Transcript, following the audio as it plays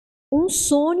um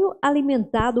sonho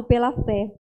alimentado pela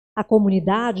fé. A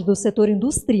comunidade do setor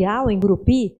industrial em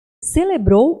Gurupi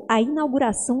celebrou a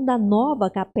inauguração da nova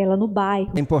capela no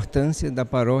bairro. A importância da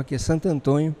paróquia Santo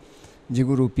Antônio de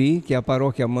Gurupi, que é a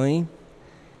paróquia mãe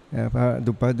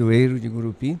do padroeiro de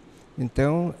Gurupi.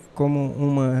 Então, como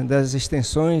uma das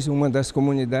extensões, uma das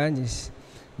comunidades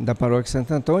da paróquia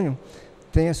Santo Antônio,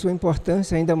 tem a sua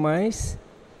importância ainda mais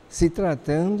se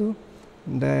tratando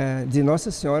de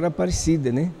Nossa Senhora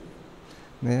Aparecida, né?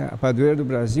 A padroeira do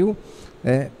Brasil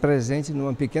é presente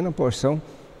numa pequena porção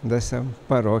dessa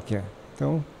paróquia.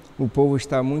 Então, o povo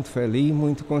está muito feliz,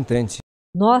 muito contente.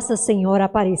 Nossa Senhora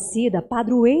Aparecida,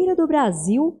 padroeira do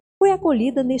Brasil, foi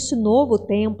acolhida neste novo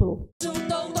templo.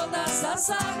 Juntou todas as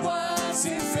águas e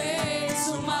fez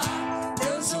o mar.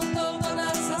 Deus juntou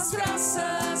todas as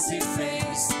graças e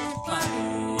fez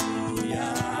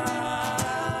Maria.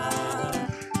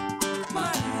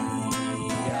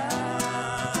 Maria.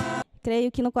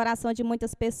 Creio que no coração de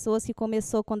muitas pessoas que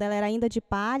começou quando ela era ainda de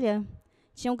palha,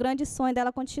 tinha um grande sonho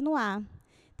dela continuar.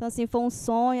 Então, assim, foi um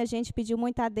sonho, a gente pediu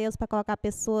muito a Deus para colocar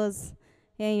pessoas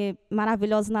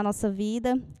maravilhosas na nossa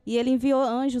vida. E Ele enviou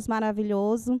anjos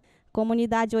maravilhosos. A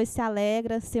comunidade hoje se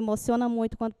alegra, se emociona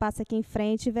muito quando passa aqui em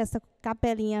frente e vê essa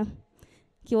capelinha,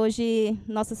 que hoje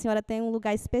Nossa Senhora tem um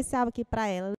lugar especial aqui para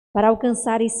ela. Para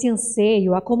alcançar esse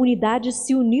anseio, a comunidade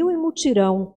se uniu em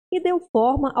mutirão e deu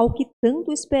forma ao que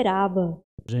tanto esperava.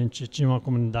 A gente tinha uma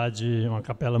comunidade, uma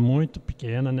capela muito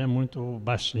pequena, né, muito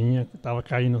baixinha, que estava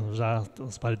caindo já,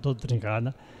 as paredes todas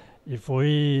trincadas. E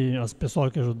foi as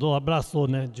pessoas que ajudou, abraçou,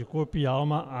 né, de corpo e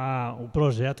alma o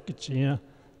projeto que tinha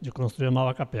de construir a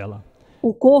nova capela.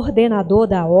 O coordenador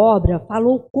da obra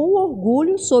falou com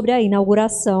orgulho sobre a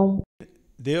inauguração.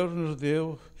 Deus nos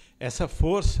deu essa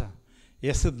força,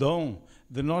 esse dom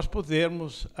de nós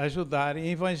podermos ajudar e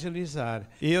evangelizar.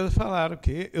 E eles falaram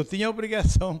que eu tinha a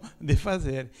obrigação de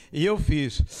fazer. E eu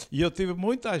fiz. E eu tive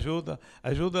muita ajuda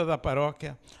da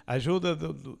paróquia, ajuda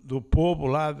do povo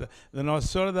lá, da Nossa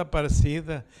Senhora da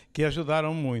Aparecida, que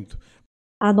ajudaram muito.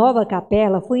 A nova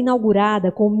capela foi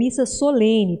inaugurada com missa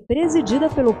solene, presidida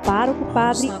pelo pároco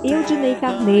padre Eudinei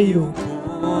Carneiro.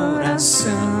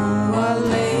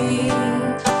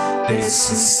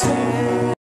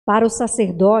 Para o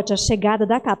sacerdote, a chegada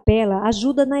da capela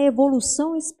ajuda na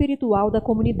evolução espiritual da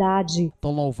comunidade.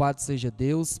 Então, louvado seja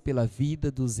Deus pela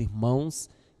vida dos irmãos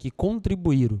que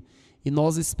contribuíram. E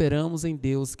nós esperamos em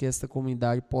Deus que esta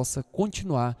comunidade possa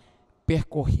continuar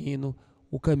percorrendo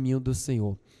o caminho do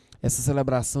Senhor. Essa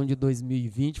celebração de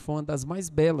 2020 foi uma das mais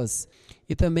belas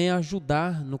e também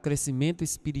ajudar no crescimento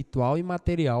espiritual e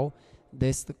material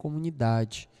desta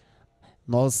comunidade.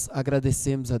 Nós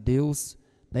agradecemos a Deus,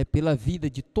 né, pela vida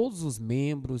de todos os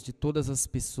membros, de todas as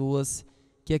pessoas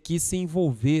que aqui se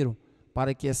envolveram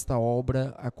para que esta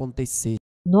obra acontecesse.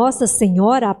 Nossa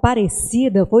Senhora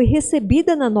Aparecida foi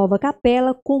recebida na nova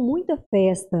capela com muita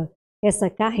festa. Essa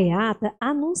carreata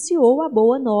anunciou a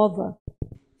boa nova.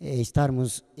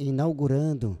 Estarmos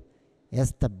inaugurando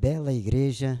esta bela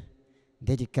igreja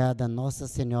dedicada a Nossa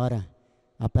Senhora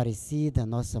Aparecida,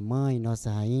 nossa mãe,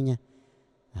 nossa rainha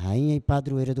e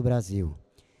padroeira do Brasil.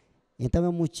 Então é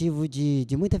um motivo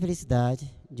de muita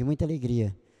felicidade, de muita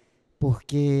alegria,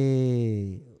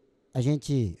 porque a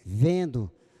gente vendo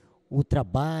o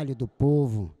trabalho do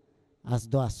povo, as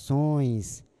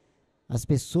doações, as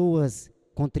pessoas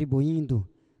contribuindo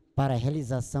para a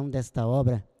realização desta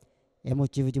obra, é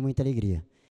motivo de muita alegria.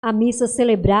 A missa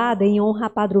celebrada em honra à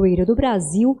padroeira do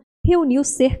Brasil reuniu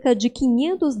cerca de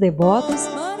 500 devotos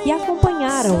que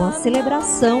acompanharam a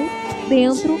celebração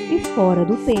dentro e fora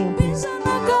do templo.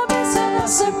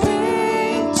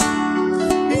 Serpente,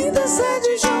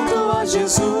 intercede junto a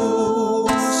Jesus.